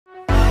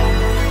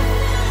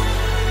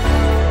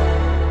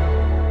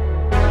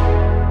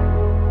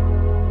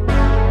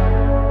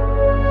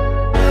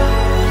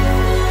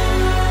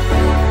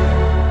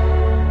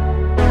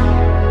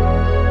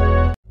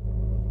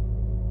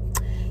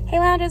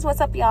guys,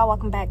 what's up y'all?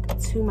 Welcome back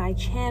to my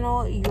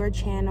channel, your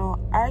channel,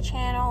 our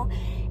channel.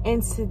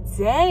 And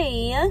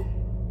today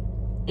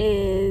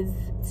is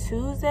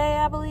Tuesday,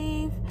 I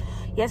believe.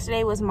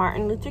 Yesterday was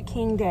Martin Luther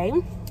King Day.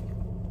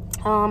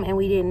 And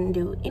we didn't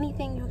do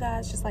anything, you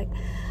guys, just like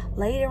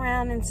laid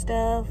around and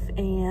stuff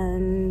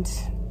and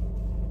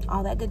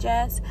all that good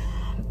jazz.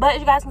 But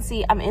as you guys can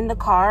see, I'm in the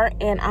car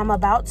and I'm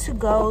about to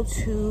go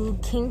to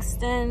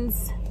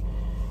Kingston's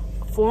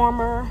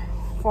former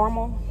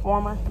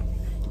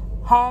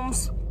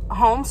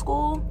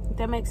homeschool, if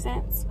that makes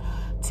sense,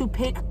 to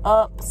pick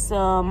up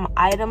some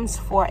items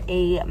for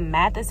a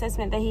math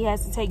assessment that he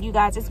has to take. You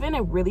guys, it's been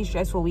a really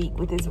stressful week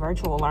with this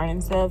virtual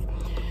learning stuff.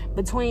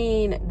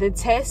 Between the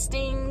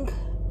testing,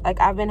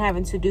 like I've been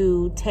having to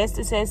do test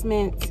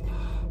assessments.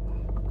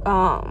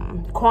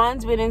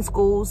 Quan's been in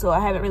school, so I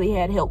haven't really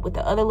had help with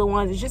the other little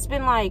ones. It's just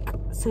been like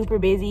super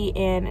busy.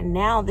 And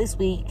now this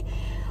week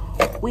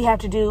we have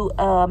to do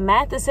a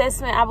math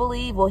assessment, I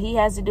believe. Well, he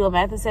has to do a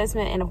math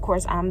assessment, and of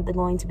course I'm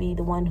going to be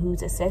the one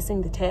who's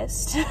assessing the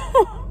test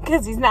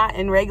because he's not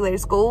in regular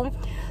school.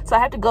 So I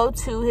have to go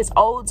to his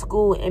old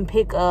school and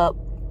pick up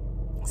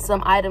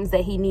some items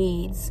that he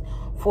needs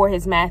for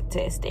his math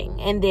testing.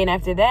 And then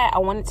after that, I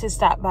wanted to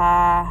stop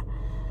by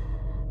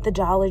the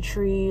Dollar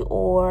Tree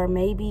or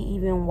maybe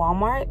even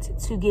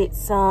Walmart to get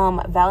some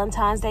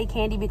Valentine's Day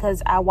candy,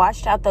 because I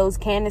washed out those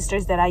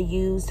canisters that I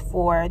used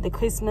for the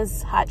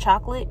Christmas hot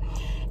chocolate,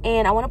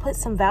 and I want to put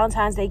some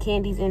Valentine's Day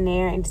candies in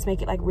there and just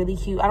make it like really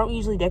cute. I don't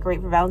usually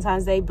decorate for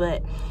Valentine's Day,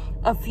 but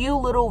a few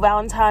little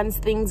Valentine's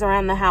things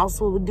around the house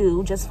will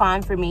do just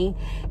fine for me.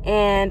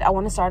 And I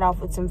want to start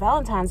off with some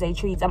Valentine's Day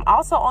treats. I'm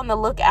also on the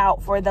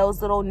lookout for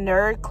those little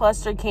nerd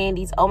cluster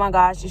candies. Oh my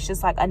gosh, it's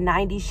just like a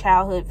 90s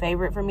childhood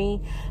favorite for me.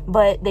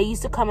 But they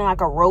used to come in like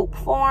a rope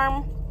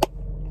form.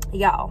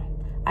 Y'all,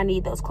 I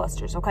need those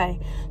clusters, okay?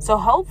 So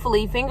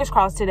hopefully, fingers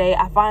crossed, today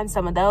I find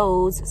some of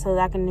those so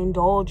that I can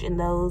indulge in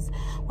those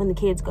when the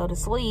kids go to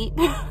sleep.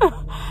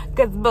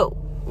 Because, boo,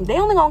 they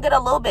only gonna get a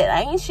little bit.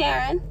 I ain't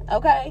sharing,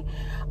 okay?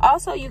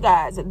 Also, you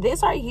guys,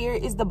 this right here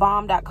is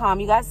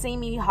thebomb.com. You guys see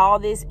me haul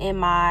this in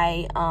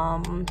my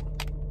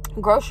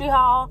grocery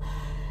haul.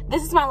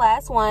 This is my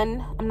last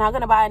one. I'm not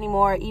gonna buy any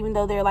more, even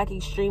though they're like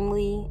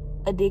extremely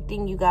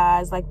addicting, you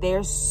guys. Like,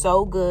 they're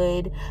so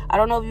good. I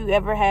don't know if you've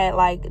ever had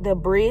like the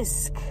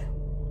brisk,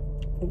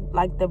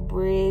 I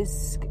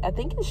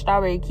think it's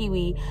strawberry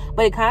kiwi,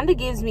 but it kind of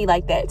gives me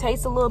like that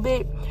taste a little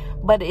bit,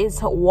 but it's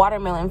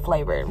watermelon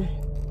flavored.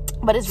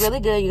 But it's really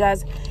good, you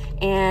guys.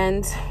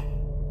 And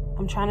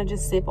I'm trying to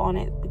just sip on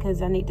it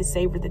because I need to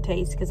savor the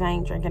taste, because I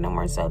ain't drinking no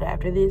more soda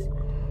after this.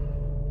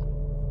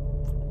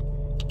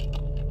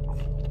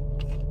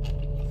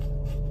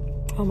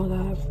 Oh my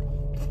God.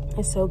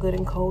 It's so good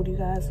and cold, you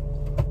guys.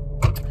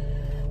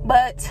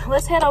 But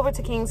let's head over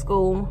to King's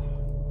School.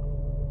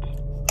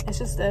 It's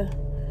just a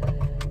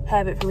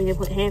habit for me to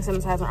put hand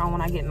sanitizer on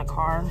when I get in the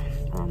car.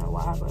 I don't know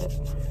why, but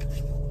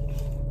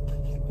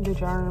the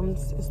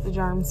germs. It's the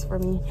germs for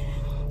me.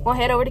 We'll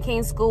head over to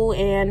King's School,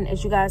 and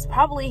as you guys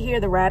probably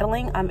hear the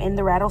rattling, I'm in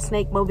the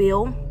rattlesnake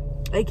mobile,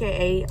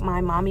 aka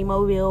my mommy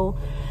mobile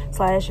 /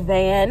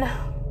 van.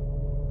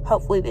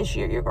 Hopefully this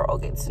year your girl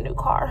gets a new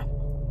car.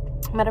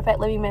 Matter of fact,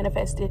 let me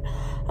manifest it.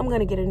 I'm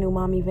gonna get a new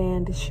mommy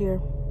van this year,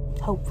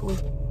 hopefully.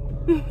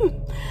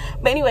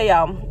 But anyway,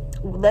 y'all,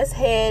 let's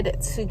head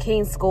to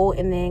King's School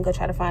and then go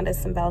try to find us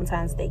some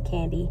Valentine's Day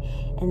candy,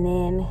 and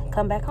then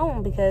come back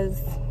home,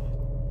 because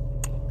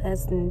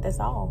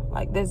that's all.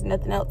 Like, there's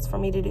nothing else for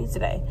me to do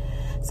today.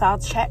 So I'll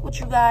chat with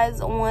you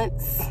guys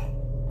once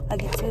I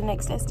get to the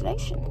next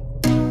destination.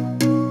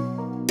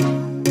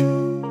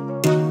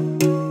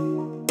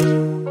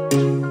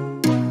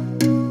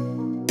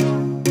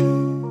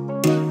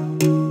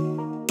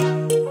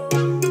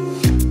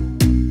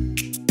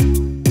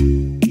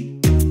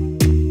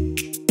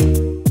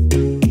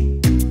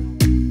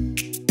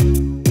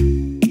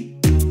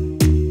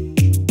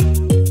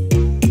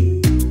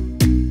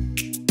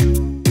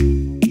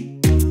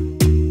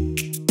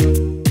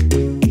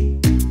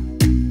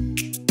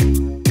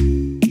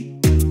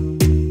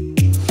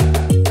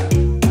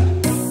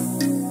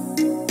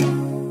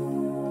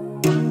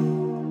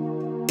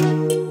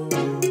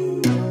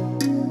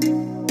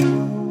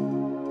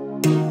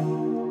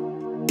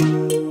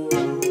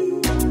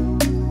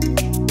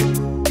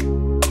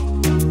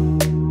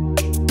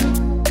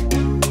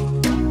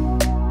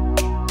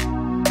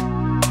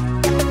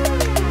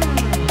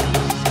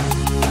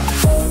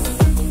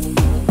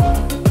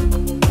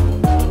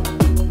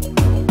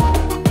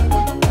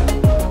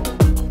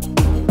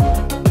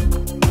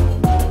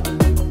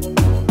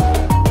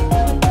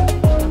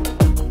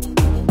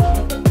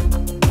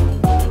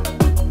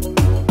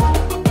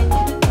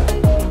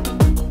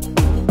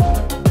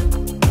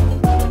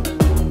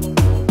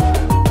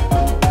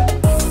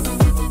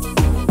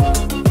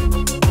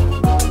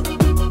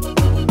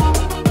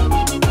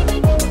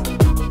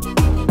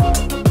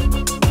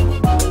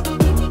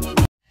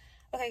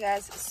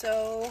 Guys,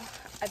 so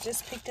I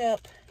just picked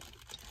up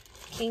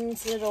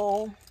King's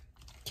little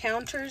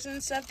counters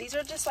and stuff. These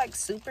are just like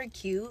super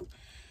cute.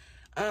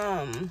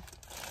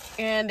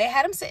 And they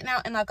had them sitting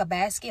out in like a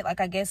basket, like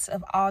I guess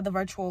of all the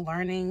virtual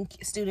learning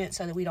students,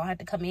 so that we don't have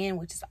to come in,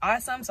 which is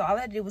awesome. So all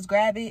I had to do was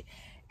grab it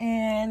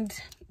and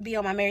be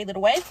on my merry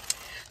little way.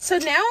 So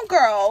now,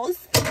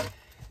 girls,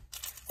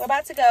 we're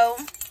about to go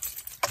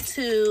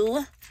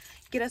to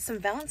get us some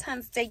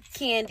Valentine's Day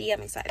candy.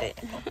 I'm excited.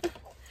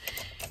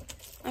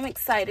 I'm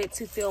excited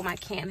to fill my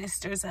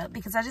canisters up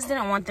because I just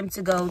didn't want them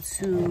to go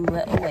to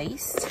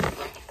waste.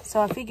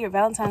 So I figured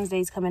Valentine's Day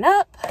is coming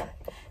up.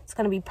 It's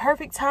going to be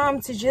perfect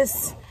time to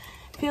just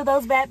fill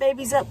those bad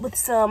babies up with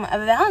some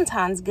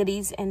Valentine's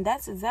goodies. And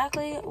that's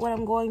exactly what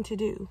I'm going to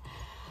do.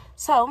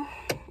 So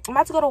I'm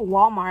about to go to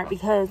Walmart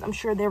because I'm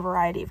sure their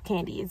variety of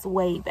candy is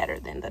way better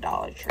than the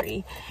Dollar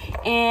Tree.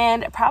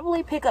 And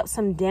probably pick up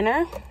some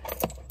dinner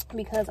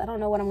because I don't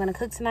know what I'm going to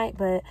cook tonight.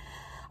 But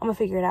I'm going to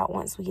figure it out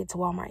once we get to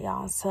Walmart,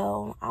 y'all.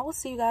 So I will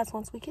see you guys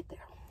once we get there.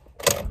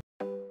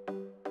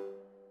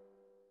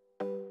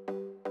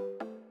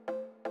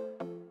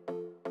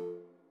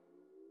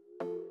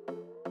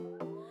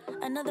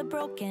 Another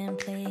broken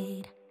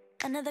plate,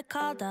 another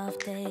called off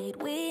date.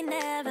 We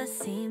never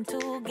seem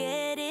to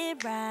get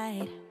it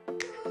right.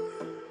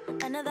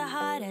 Another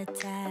heart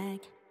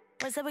attack,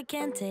 words that we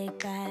can't take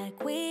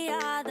back. We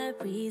are the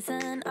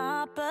reason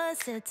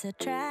opposites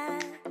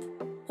attract.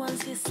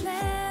 Once you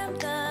slam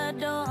the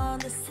door on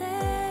the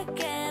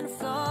second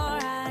floor,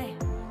 I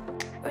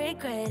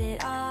regret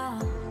it all.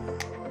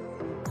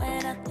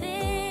 When I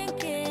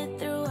think it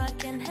through, I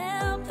can't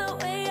help the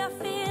way I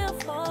feel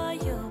for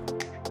you.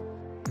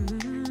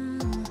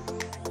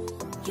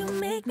 You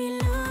make me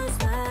lose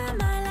my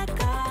mind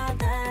like all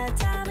the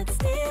time. It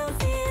still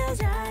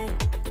feels right.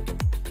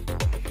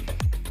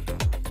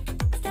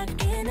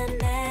 Stuck in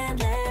an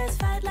endless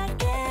fight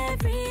like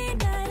every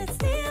night. It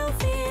still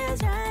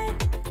feels right.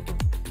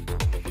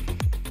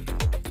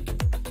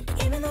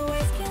 Even the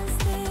words can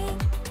sting.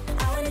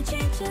 I wanna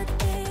change a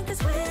thing,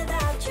 'cause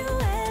without you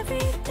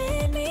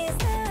everything means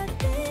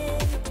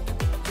nothing.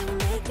 You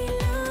make me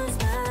lose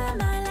my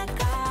mind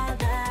like all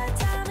the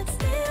time. It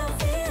still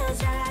feels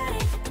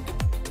right.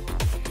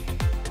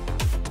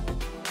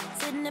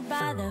 Sitting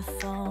by the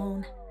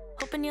phone,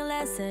 hoping you'll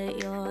answer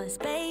yours.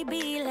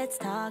 Baby, let's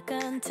talk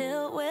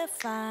until we're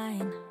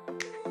fine.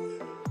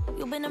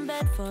 You've been in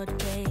bed for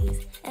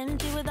days,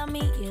 empty without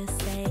me, you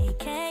say.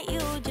 Can't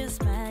you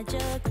just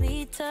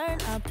magically turn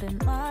up in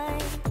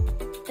mine?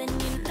 Then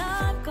you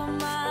knock on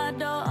my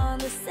door on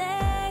the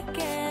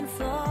second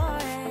floor,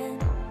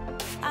 and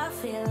I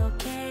feel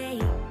okay.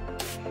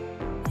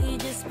 We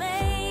just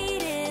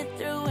made it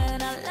through,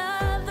 and I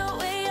love the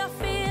way I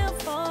feel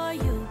for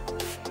you.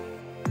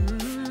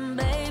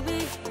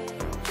 Baby,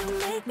 you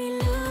make me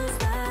lose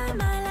my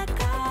mind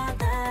like all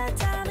the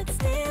time. It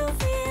still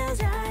feels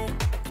right.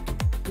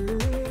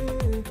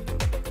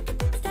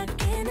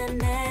 Stuck in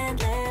an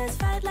endless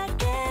fight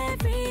like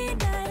every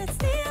night. It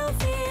still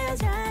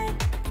feels right.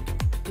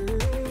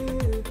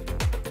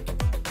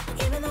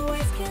 Even the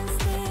words can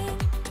sting.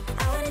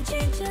 I wanna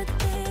change a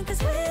thing,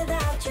 'cause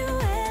without you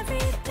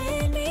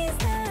everything means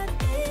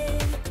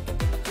nothing.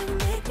 You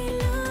make me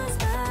lose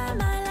my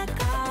mind like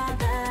all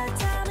the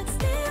time. It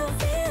still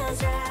feels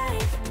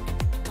right.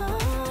 Oh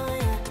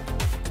yeah.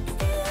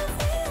 Still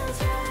feels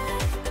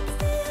right.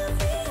 Still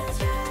feels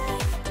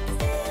right.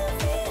 Still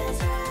feels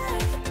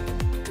right.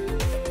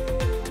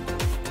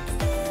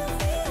 Still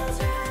feels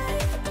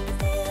right.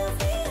 Still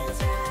feels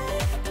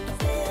right.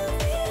 Still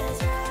feels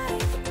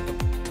right.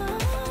 Oh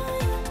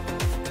yeah.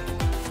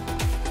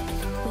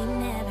 We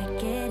never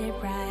get it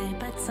right,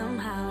 but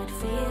somehow it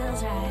feels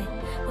right.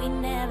 We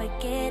never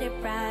get it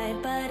right,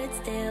 but it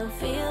still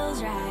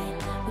feels right.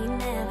 We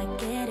never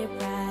get it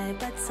right,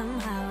 but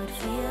somehow it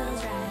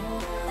feels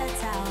right.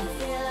 That's how I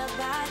feel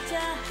about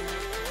you.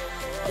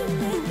 You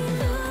make me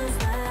lose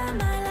my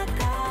mind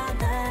like all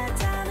the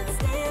time. It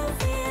still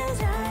feels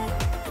right.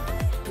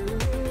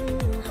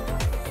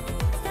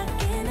 Stuck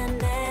in an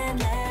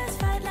endless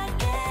fight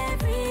like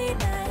every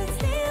night. It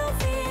still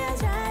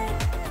feels right.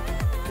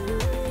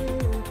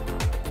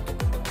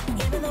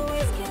 Even the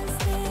words can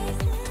sting.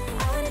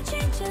 I wanna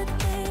change a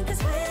thing,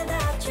 'cause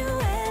without you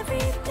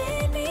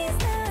everything means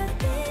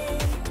nothing.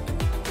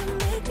 You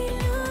make me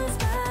lose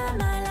my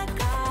mind like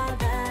all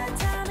the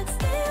time. It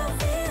still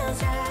feels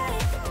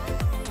right.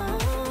 Oh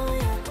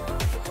yeah.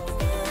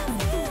 Still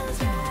feels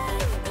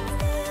right.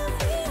 Still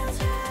feels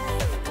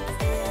right.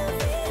 Still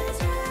feels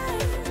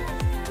right.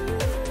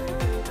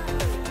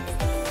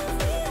 Still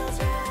feels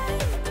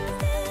right.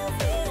 Still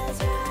feels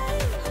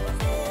right.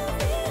 Still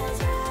feels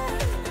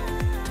right.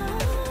 Oh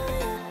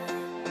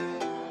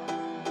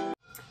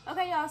yeah.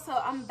 Okay, y'all, so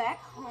I'm back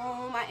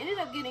home. I ended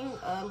up getting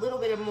a little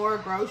bit of more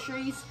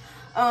groceries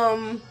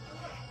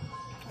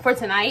for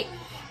tonight.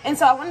 And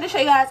so I wanted to show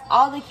you guys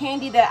all the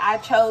candy that I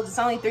chose. It's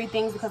only 3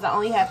 things because I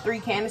only have 3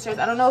 canisters.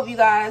 I don't know if you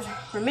guys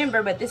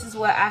remember, but this is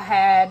what I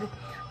had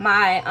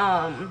my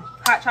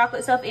hot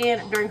chocolate stuff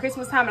in during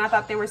Christmas time. And I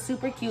thought they were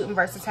super cute and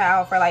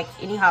versatile for like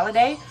any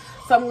holiday.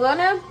 So I'm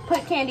gonna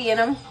put candy in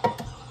them.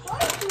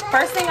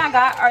 First thing I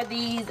got are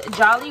these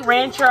Jolly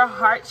Rancher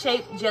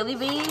heart-shaped jelly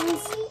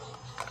beans.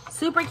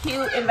 super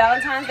cute in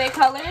Valentine's Day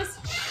colors.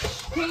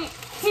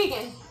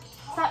 Keegan,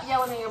 stop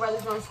yelling at your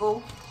brothers during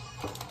school.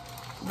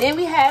 Then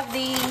we have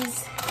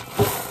these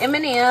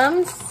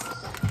M&Ms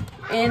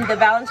in the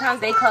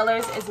Valentine's Day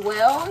colors as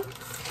well.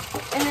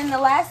 And then the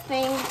last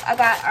thing I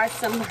got are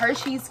some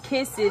Hershey's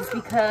Kisses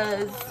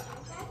because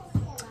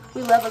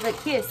we love a good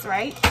kiss,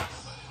 right?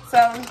 So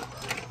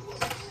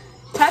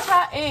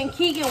Cha-Cha and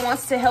Keegan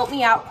wants to help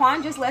me out.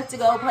 Quan just left to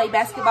go play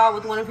basketball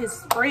with one of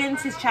his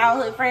friends, his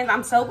childhood friends.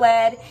 I'm so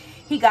glad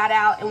he got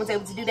out and was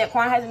able to do that.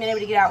 Quan hasn't been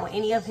able to get out with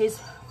any of his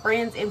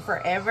friends in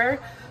forever,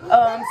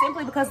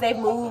 simply because they've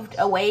moved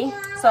away.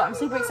 So I'm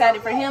super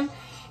excited for him.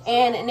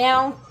 And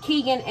now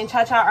Keegan and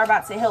Cha-Cha are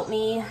about to help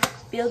me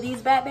build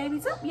these bad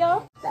babies up,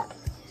 y'all.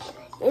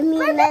 Sit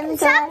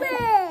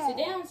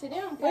down, sit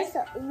down. Okay?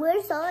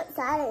 We're so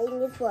excited in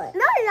this one.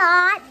 No,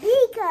 not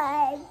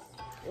because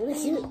we're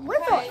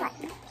so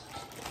excited.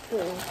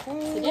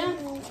 Sit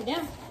down, sit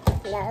down.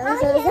 No, we're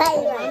so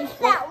excited.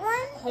 That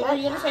one? Hold on,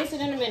 you're gonna taste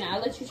it in a minute.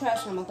 I'll let you try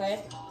some,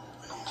 okay?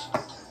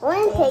 I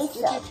want to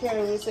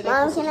taste it.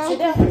 Mom, can I? Sit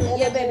down.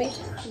 Yeah, baby.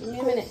 Give me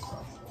a minute.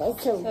 Taste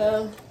it.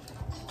 So,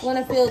 I'm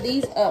gonna fill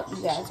these up,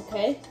 you guys,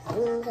 okay?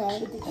 Okay.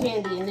 With the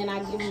candy, and then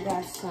I'll give you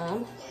guys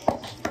some.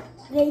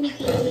 Thank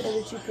you. So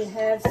that you can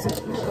have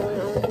some.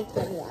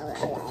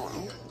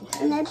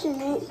 And that's it.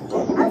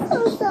 I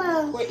saw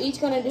some. We're each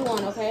gonna do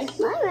one, okay?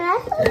 Mommy,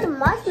 I saw some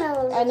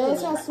marshmallows. I know it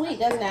smells sweet,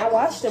 doesn't it? I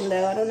washed them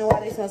though. I don't know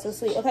why they smell so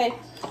sweet. Okay,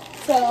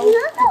 so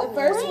the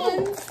first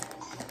one,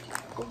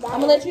 I'm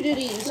gonna let you do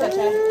these, Cha-Cha.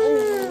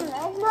 It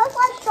smells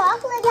like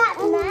chocolate at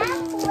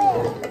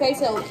Mac. Okay,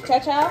 so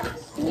Cha-Cha,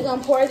 you're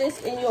gonna pour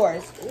this in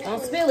yours.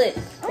 Don't spill it.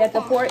 You have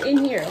to pour it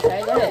in here.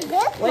 Okay, go ahead.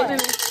 Wait a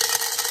minute.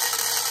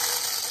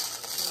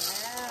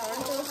 Wow,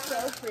 aren't those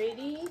so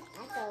pretty?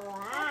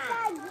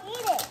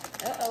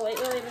 Uh-oh, wait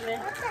a minute.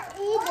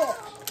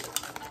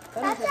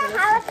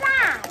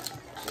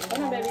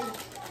 Come on, baby.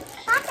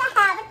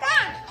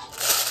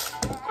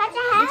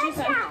 Get you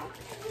some.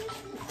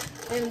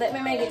 And let me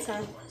make it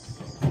some.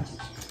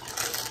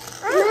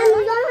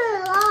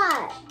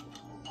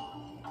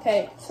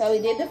 Okay, so we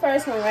did the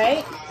first one,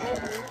 right?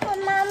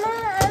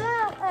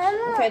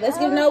 Okay, let's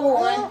give Noble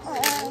one.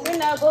 Here,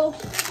 Noble.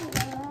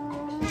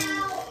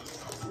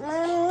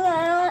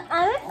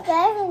 I'm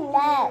scared of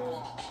that.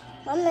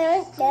 I'm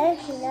scared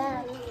of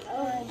that.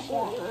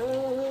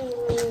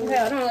 Okay,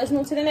 hold on. Let's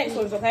move to the next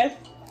ones, okay?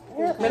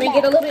 Let me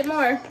get a little bit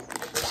more.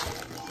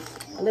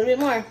 A little bit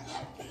more.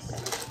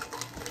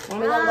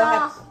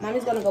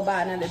 Mommy's gonna go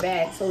buy another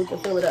bag so we can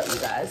fill it up, you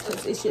guys,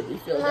 because it should be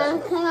filled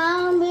up. Can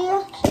I be?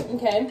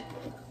 Okay.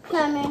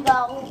 Come and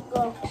go.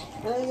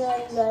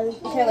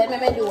 Okay, let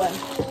me do one.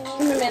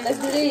 Come here, man. Let's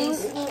do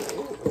these.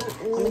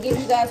 I'm gonna give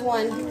you guys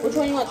one. Which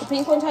one you want? The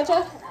pink one,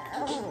 Cha-Cha?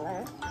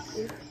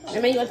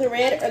 You want the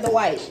red or the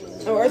white?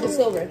 Or the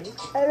silver?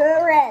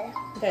 Red.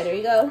 Okay, there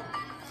you go.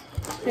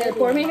 Okay,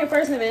 pour them in here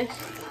first, man.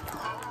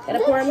 Gotta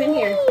pour them in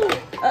here.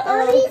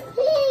 Uh-oh.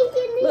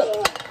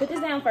 Look, put this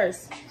down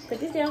first. Put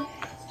this down.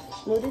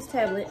 Move this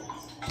tablet.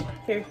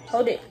 Here,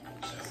 hold it.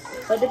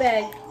 Hold the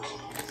bag.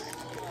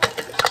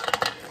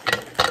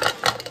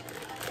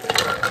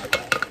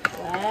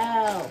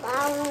 Wow.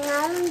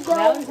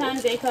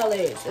 Valentine's Day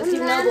colors. Let's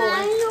give Noble one.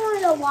 I'm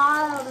doing the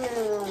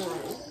watermelon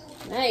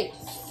one. Nice.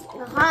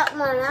 The hot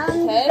one.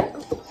 Okay.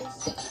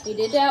 We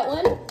did that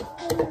one.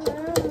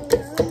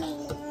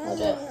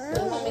 Hold up.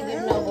 Let mommy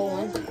give Noble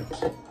one.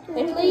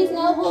 Hey, please,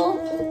 Noble.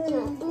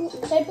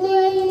 Hey,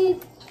 please.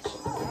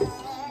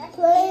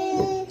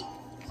 Please.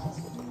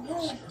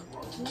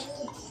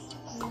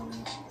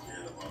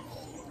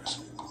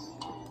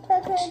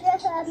 Okay,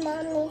 just have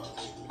mommy.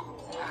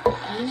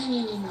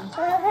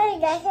 Okay,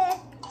 that's it.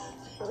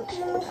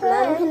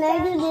 Mom, can I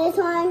do this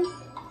one?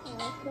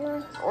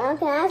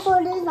 Can I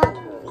fold this one?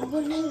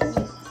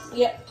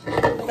 Yep.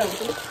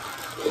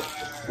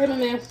 Put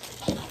them in.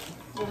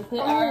 We're going to put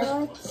our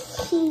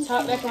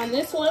top back on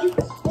this one.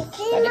 Got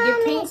to give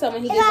King some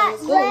when he gets home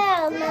from school.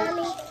 Well,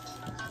 Mommy.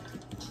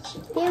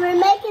 We were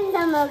making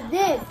some of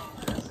this.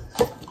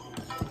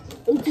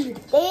 Into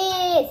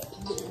this.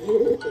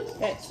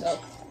 Okay, so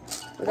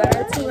we got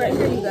our two right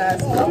here, you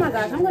guys. Oh my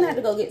gosh, I'm going to have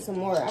to go get some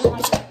more. Oh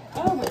my God.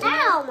 Oh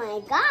my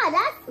God,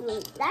 that's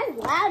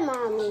loud,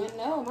 Mommy. I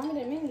know, Mommy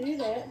didn't mean to do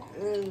that.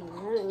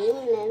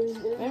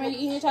 Remember you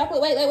eating your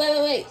chocolate?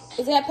 Wait.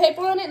 Does it have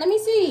paper on it? Let me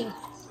see.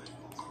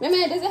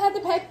 Remember, does it have the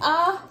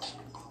paper?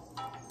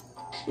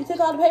 You took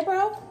all the paper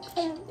off?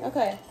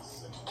 Okay.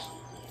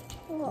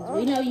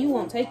 We know you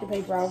won't take the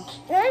paper off.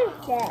 Well,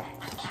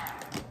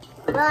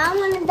 I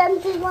want them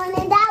to one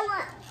and that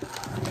one.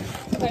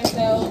 Okay,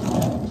 so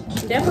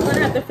definitely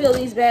gonna have to fill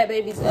these bad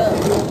babies up.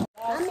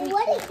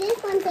 What does this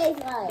one taste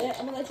like? Yeah,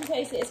 I'm gonna let you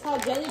taste it. It's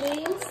called jelly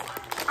beans,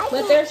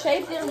 but they're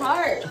shaped in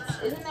hearts.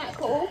 Isn't that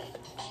cool?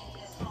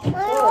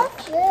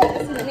 What's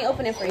this? Let me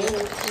open it for you.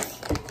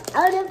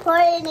 I'll just pour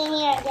it in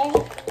here again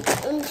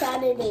and try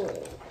to do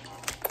it.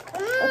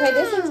 Okay,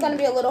 this one's gonna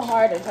be a little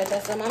harder,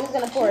 so Mommy's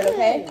gonna pour it,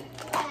 okay?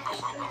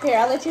 Here,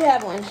 I'll let you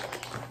have one.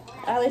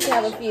 I'll let you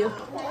have a few.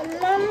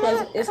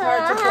 Because it's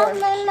hard to pour.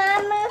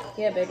 Mama.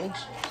 Yeah, baby.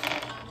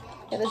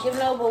 Okay, let's give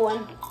Noble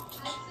one.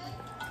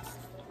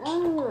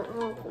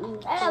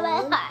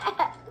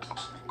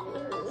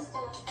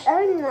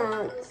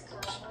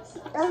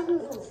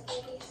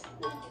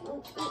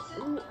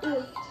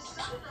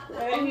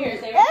 Right here,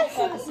 so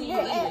I can see you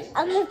eat it.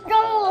 I'm gonna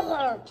throw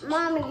her.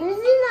 Mommy, this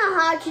is not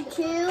hard to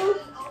chew.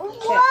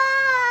 Okay.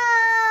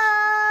 Wow!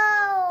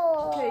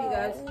 Okay, you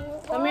guys.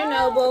 Come here,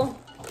 Noble.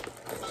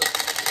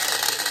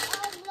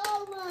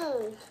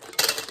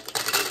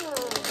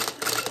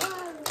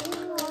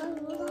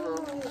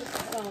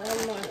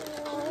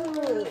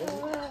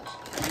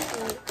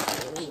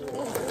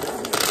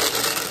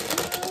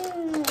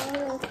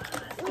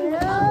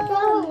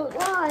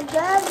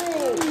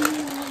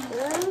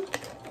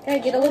 Okay,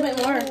 get a little bit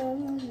more.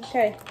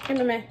 Okay, come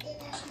here, man.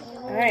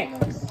 All right.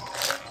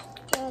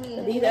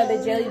 So these are the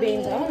jelly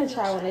beans. I want to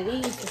try one of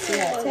these to see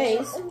how it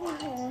tastes.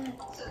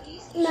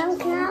 Mom,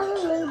 can I have a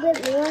little bit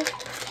more?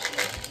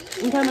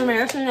 Okay, my man,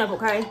 that's enough,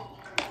 okay?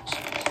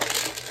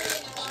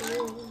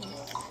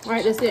 All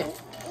right, that's it.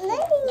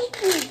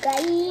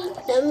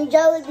 Yummy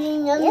jelly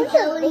bean, yummy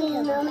jelly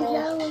bean, yummy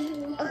jelly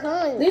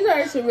bean. These are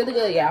actually really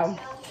good, y'all.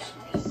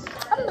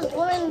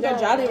 They're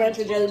Jolly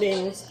Rancher jelly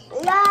beans.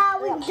 Yeah,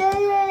 we did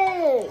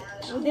it.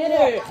 We did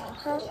it.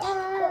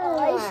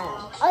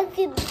 I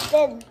see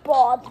dead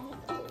body.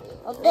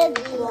 Dead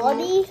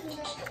body.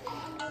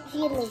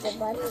 Here is a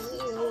body.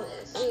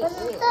 What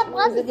is that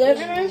body? Is it good,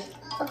 man?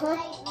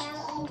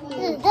 This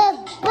is dead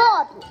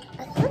body.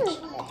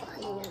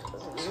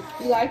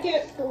 You like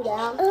it?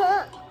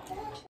 Yeah.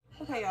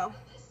 Okay, y'all.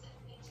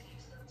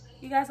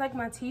 You guys like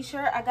my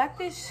t-shirt? I got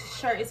this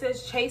shirt. It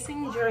says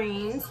Chasing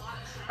Dreams.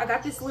 I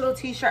got this little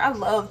t-shirt. I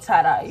love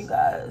tie-dye, you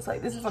guys.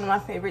 Like, this is one of my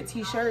favorite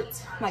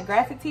t-shirts. Like,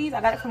 graphic tees.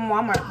 I got it from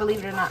Walmart,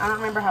 believe it or not. I don't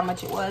remember how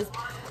much it was.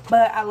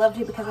 But I loved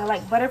it because I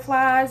like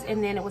butterflies.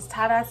 And then it was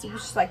tie-dye. So it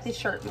was just like this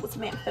shirt. It was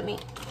meant for me.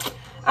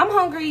 I'm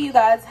hungry, you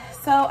guys.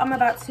 So I'm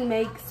about to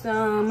make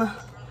some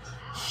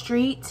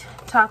street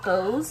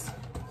tacos.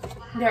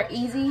 They're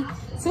easy.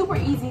 Super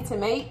easy to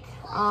make.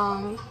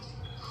 And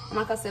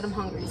like I said, I'm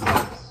hungry. So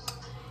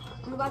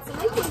I'm about to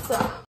make it. So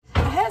I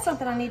had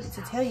something I needed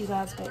to tell you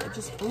guys, but it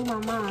just blew my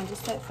mind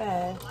just that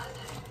fast.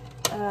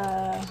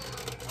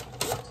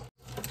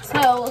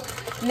 So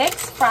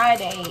next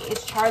Friday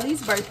is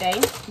Charlie's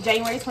birthday,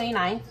 January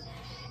 29th.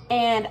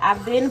 And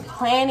I've been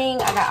planning.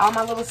 I got all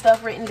my little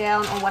stuff written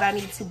down on what I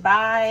need to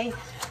buy.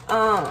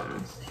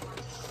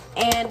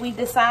 And we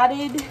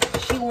decided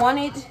she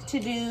wanted to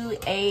do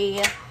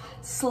a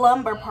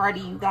slumber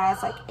party, you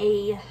guys, like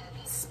a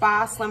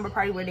spa slumber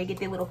party where they get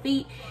their little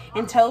feet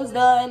and toes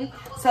done.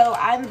 So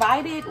I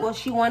invited, well,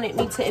 she wanted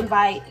me to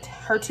invite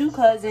her 2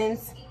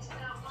 cousins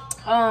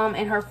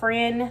and her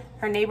friend,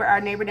 her neighbor,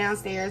 our neighbor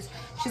downstairs.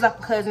 She's like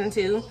a cousin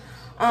too.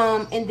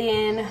 And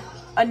then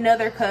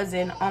another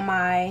cousin on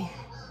my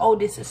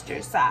oldest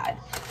sister's side.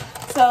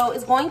 So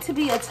it's going to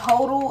be a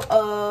total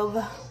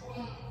of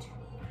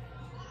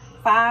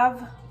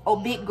 5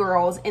 big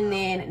girls, and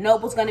then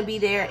Noble's gonna be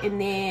there, and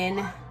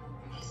then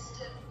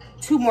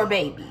 2 more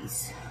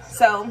babies.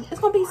 So it's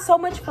gonna be so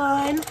much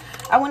fun.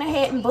 I went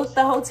ahead and booked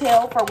the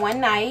hotel for one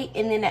night,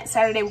 and then that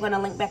Saturday we're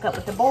gonna link back up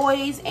with the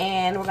boys,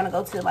 and we're gonna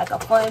go to like a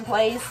fun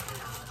place.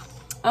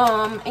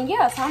 And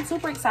yeah, so I'm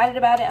super excited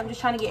about it. I'm just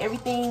trying to get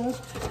everything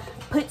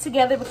put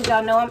together because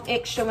y'all know I'm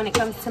extra when it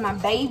comes to my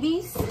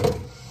babies.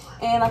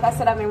 And like I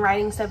said, I've been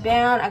writing stuff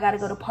down. I gotta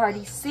go to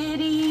Party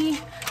City.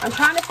 I'm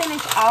trying to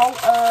finish all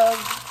of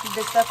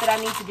the stuff that I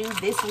need to do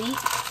this week.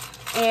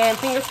 And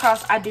fingers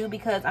crossed I do,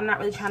 because I'm not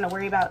really trying to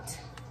worry about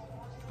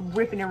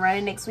ripping and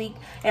running next week.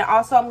 And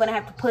also I'm gonna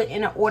have to put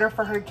in an order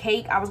for her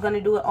cake. I was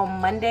gonna do it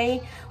on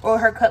Monday, or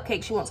her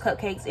cupcake. She wants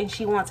cupcakes and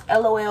she wants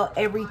LOL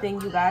everything,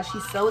 you guys.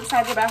 She's so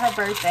excited about her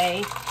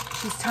birthday.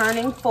 She's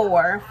turning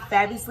 4,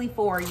 fabulously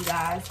 4, you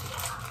guys.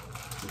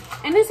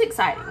 And it's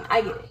exciting,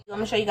 I get it. I'm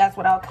gonna show you guys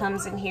what all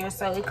comes in here.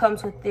 So it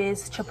comes with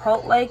this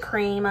chipotle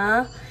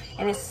crema,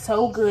 and it's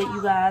so good,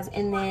 you guys.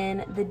 And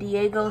then the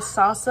Diego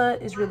salsa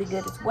is really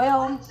good as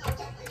well. I'm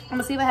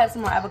gonna see if I have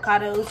some more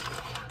avocados.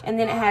 And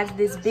then it has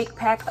this big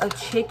pack of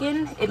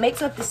chicken. It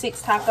makes up the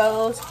 6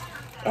 tacos.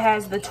 It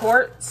has the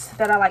torts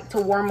that I like to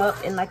warm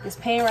up in like this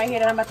pan right here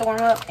that I'm about to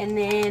warm up. And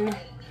then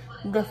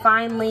the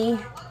finely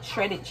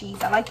shredded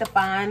cheese. I like the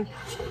fine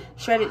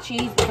shredded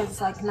cheese because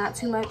it's like not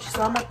too much.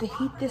 So I'm about to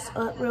heat this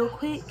up real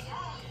quick,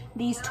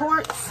 these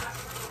torts,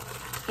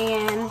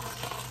 and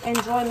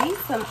enjoy me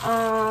some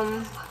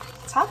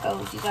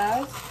tacos, you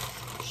guys.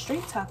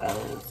 Street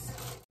tacos.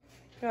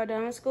 Y'all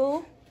done with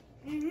school?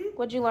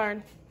 What'd you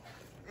learn?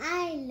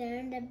 I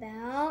learned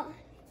about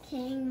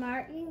King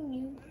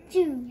Martin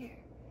Jr.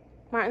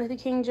 Martin Luther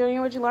King Jr.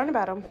 What'd you learn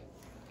about him?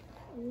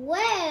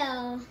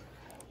 Well,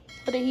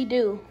 What did he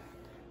do?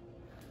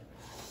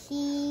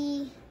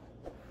 he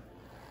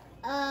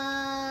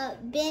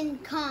been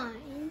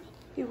kind,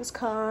 He was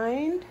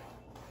kind.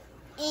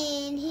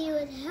 and he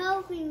was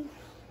helping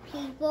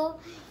people.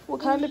 What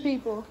kind of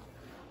people?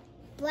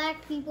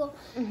 Black people.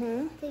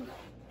 Mm-hmm.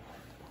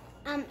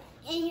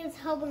 he was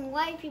helping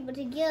white people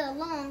to get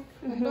along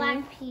with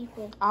black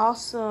people.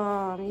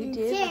 Awesome. You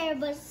did. There,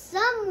 but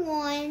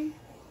someone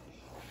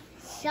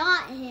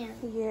shot him.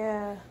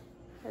 Yeah,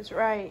 that's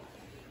right.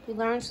 You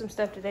learned some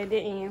stuff today,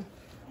 didn't you?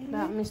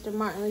 About Mr.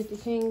 Martin Luther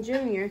King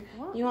Jr.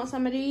 You want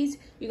some of these?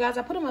 You guys,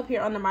 I put them up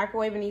here on the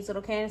microwave in these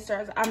little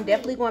canisters. I'm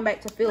definitely going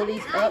back to fill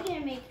these up. I'm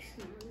gonna make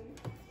some.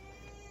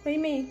 What do you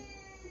mean?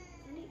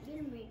 I didn't get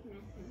to make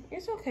nothing.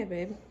 It's okay,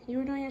 babe. You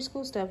were doing your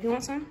school stuff. You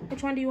want some?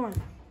 Which one do you want?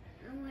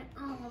 I want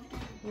all of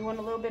them. You want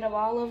a little bit of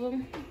all of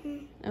them?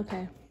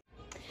 Okay.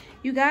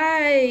 You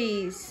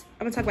guys,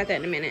 I'm gonna talk about that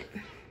in a minute.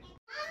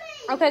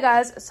 Okay,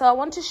 guys, so I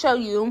want to show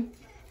you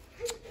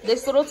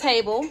this little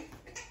table.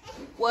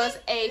 Was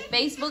a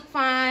Facebook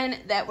find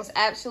that was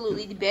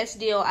absolutely the best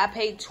deal. I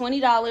paid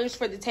 $20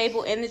 for the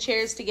table and the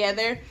chairs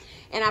together,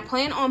 and I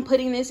plan on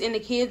putting this in the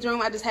kids'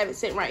 room. I just have it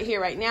sitting right here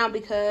right now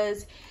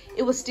because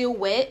it was still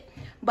wet,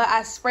 but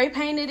I spray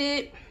painted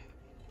it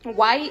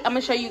white. I'm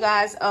gonna show you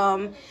guys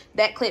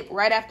that clip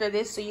right after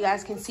this so you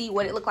guys can see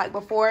what it looked like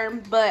before,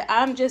 but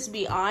I'm just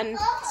beyond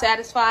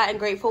satisfied and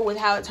grateful with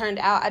how it turned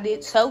out. I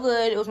did so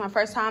good. It was my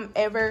first time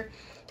ever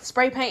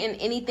spray painting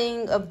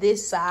anything of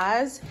this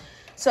size.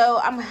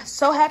 So I'm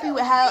so happy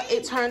with how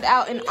it turned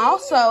out. And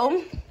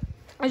also,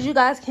 as you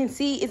guys can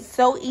see, it's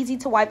so easy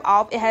to wipe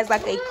off. It has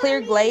like a clear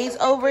glaze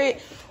over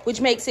it,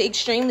 which makes it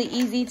extremely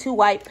easy to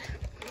wipe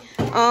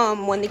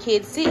when the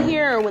kids sit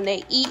here or when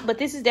they eat. But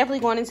this is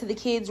definitely going into the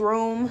kids'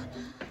 room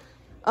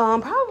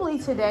probably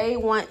today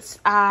once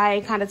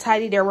I kind of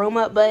tidy their room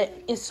up. But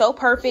it's so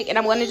perfect. And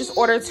I'm going to just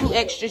order 2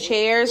 extra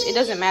chairs. It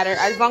doesn't matter.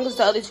 As long as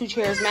the other 2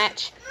 chairs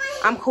match,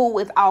 I'm cool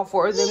with all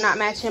 4 of them not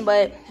matching.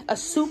 But a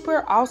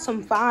super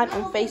awesome find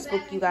on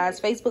Facebook, you guys.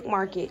 Facebook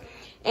Market.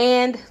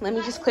 And let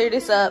me just clear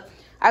this up.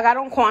 I got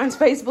on Quan's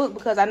Facebook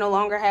because I no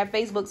longer have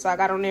Facebook, so I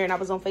got on there and I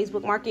was on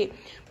Facebook Market.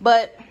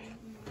 But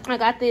I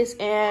got this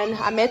and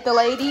I met the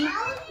lady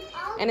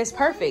and it's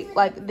perfect.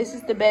 Like, this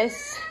is the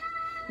best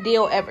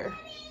deal ever.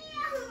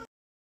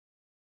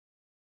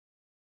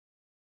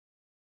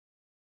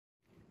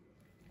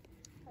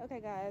 Okay,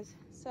 guys,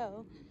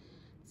 so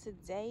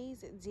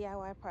today's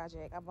DIY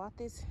project, I bought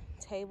this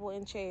table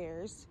and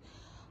chairs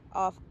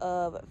off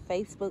of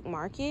Facebook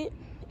Market,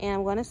 and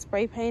I'm going to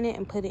spray paint it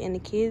and put it in the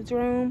kids'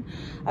 room.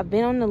 I've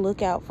been on the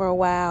lookout for a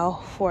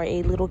while for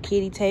a little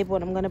kiddie table,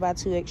 and I'm going to buy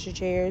 2 extra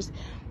chairs,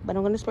 but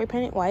I'm going to spray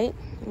paint it white.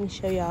 Let me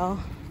show y'all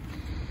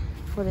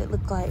what it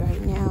looked like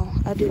right now.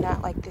 I do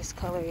not like this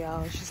color,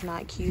 y'all. It's just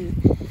not cute,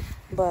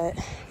 but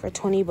for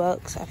 20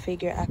 bucks, I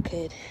figured I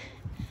could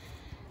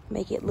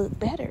make it look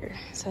better.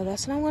 So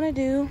that's what I'm going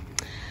to do.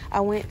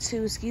 I went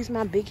to, excuse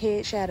my big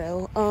head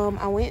shadow,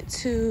 I went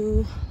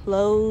to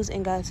Lowe's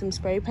and got some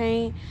spray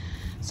paint.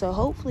 So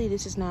hopefully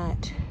this is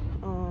not,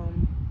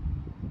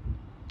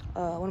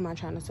 what am I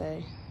trying to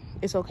say?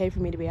 It's okay for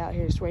me to be out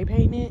here spray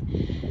painting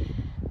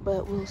it,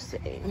 but we'll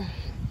see.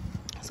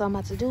 So I'm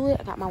about to do it.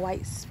 I got my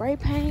white spray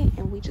paint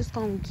and we just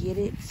gonna get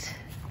it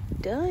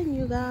done,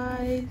 you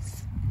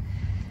guys.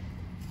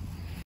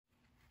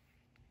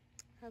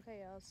 Okay,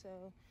 y'all,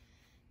 so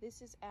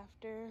this is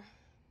after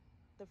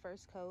the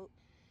first coat.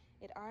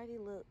 It already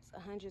looks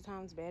 100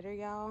 times better,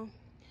 y'all.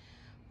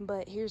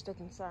 But here's the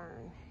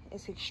concern.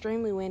 It's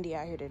extremely windy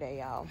out here today,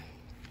 y'all.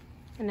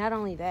 And not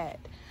only that,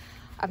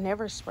 I've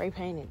never spray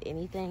painted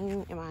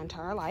anything in my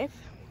entire life.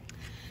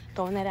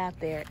 Throwing that out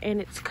there.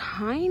 And it's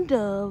kind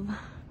of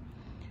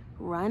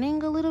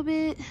running a little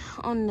bit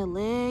on the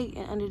leg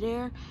and under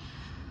there.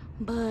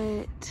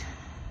 But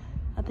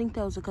I think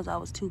that was because I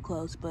was too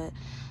close. But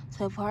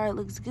so far it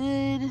looks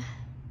good.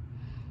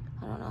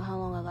 I don't know how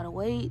long I gotta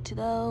wait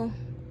though.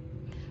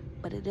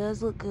 But it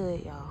does look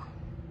good, y'all.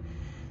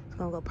 It's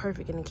gonna go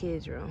perfect in the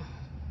kids' room.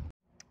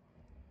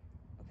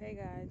 Okay,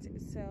 guys,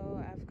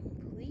 so I've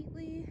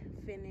completely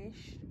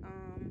finished.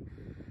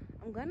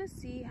 I'm gonna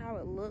see how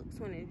it looks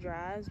when it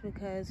dries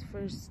because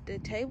first the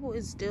table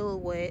is still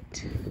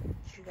wet,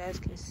 as you guys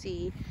can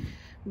see.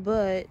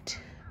 But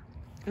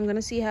I'm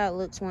gonna see how it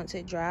looks once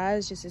it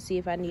dries just to see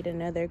if I need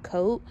another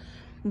coat.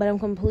 But I'm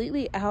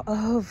completely out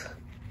of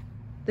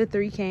the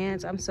 3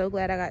 cans. I'm so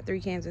glad I got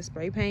 3 cans of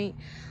spray paint.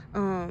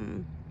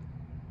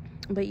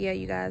 But yeah,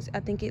 you guys, I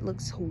think it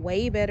looks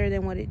way better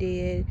than what it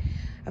did.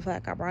 I feel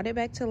like I brought it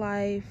back to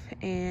life.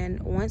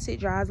 And once it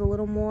dries a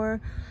little more,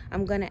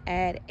 I'm gonna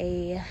add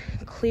a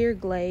clear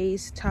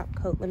glaze top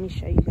coat. Let me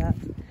show you guys.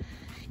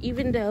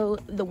 Even though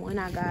the one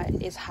I got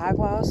is high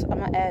gloss, I'm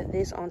gonna add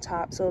this on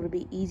top so it'll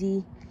be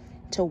easy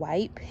to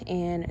wipe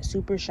and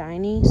super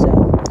shiny. So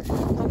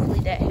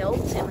hopefully that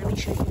helps. And let me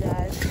show you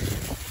guys.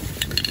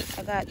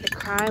 I got the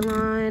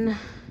Krylon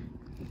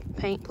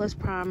Paint Plus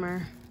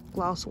Primer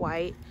Gloss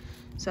White.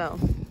 So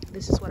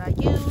this is what I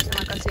use, and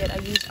like I said, I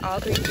used all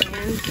 3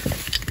 cans.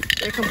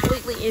 They're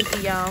completely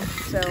empty, y'all.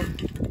 So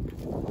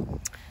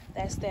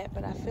that's that.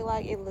 But I feel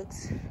like it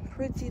looks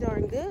pretty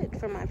darn good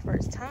for my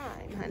first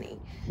time,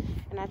 honey.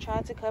 And I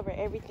tried to cover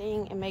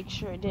everything and make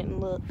sure it didn't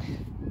look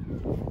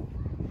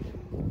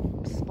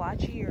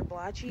splotchy or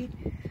blotchy.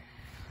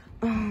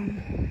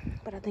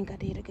 But I think I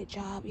did a good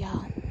job,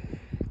 y'all.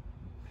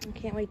 I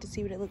can't wait to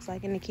see what it looks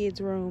like in the kids'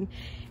 room.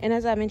 And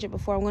as I mentioned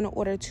before, I'm going to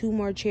order 2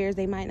 more chairs.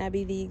 They might not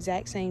be the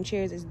exact same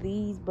chairs as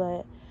these,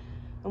 but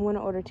I'm going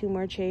to order 2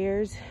 more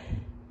chairs.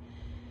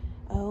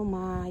 Oh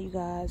my, you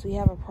guys, we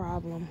have a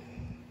problem.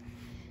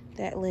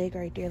 That leg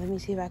right there. Let me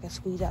see if I can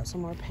squeeze out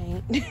some more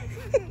paint.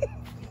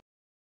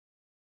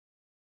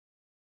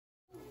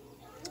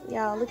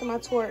 Y'all, look at my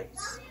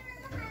torts.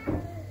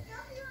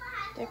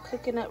 They're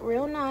cooking up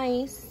real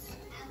nice.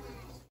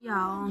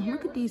 Y'all,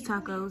 look at these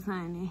tacos,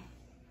 honey.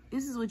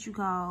 This is what you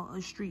call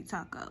a street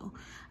taco.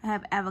 I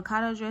have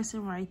avocado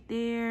dressing right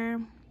there.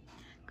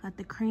 Got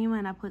the creamer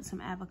and I put some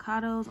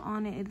avocados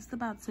on it. It's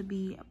about to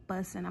be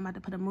bussin'. I'm about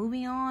to put a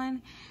movie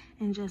on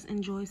and just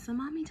enjoy some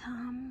mommy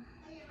time.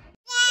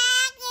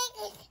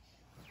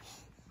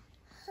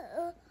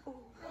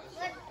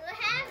 What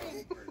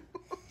happened?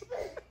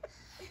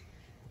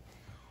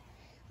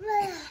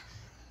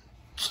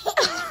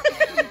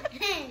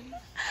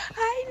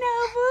 Hi,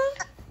 Nova.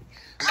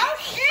 Oh,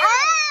 shit.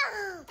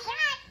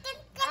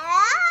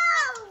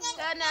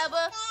 Go,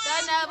 Nova. Go,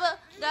 Nova.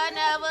 Go,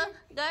 Nova.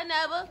 Go,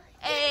 Nova.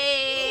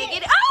 Hey,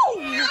 get it.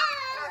 Oh!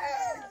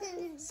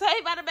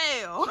 Saved by the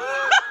bell.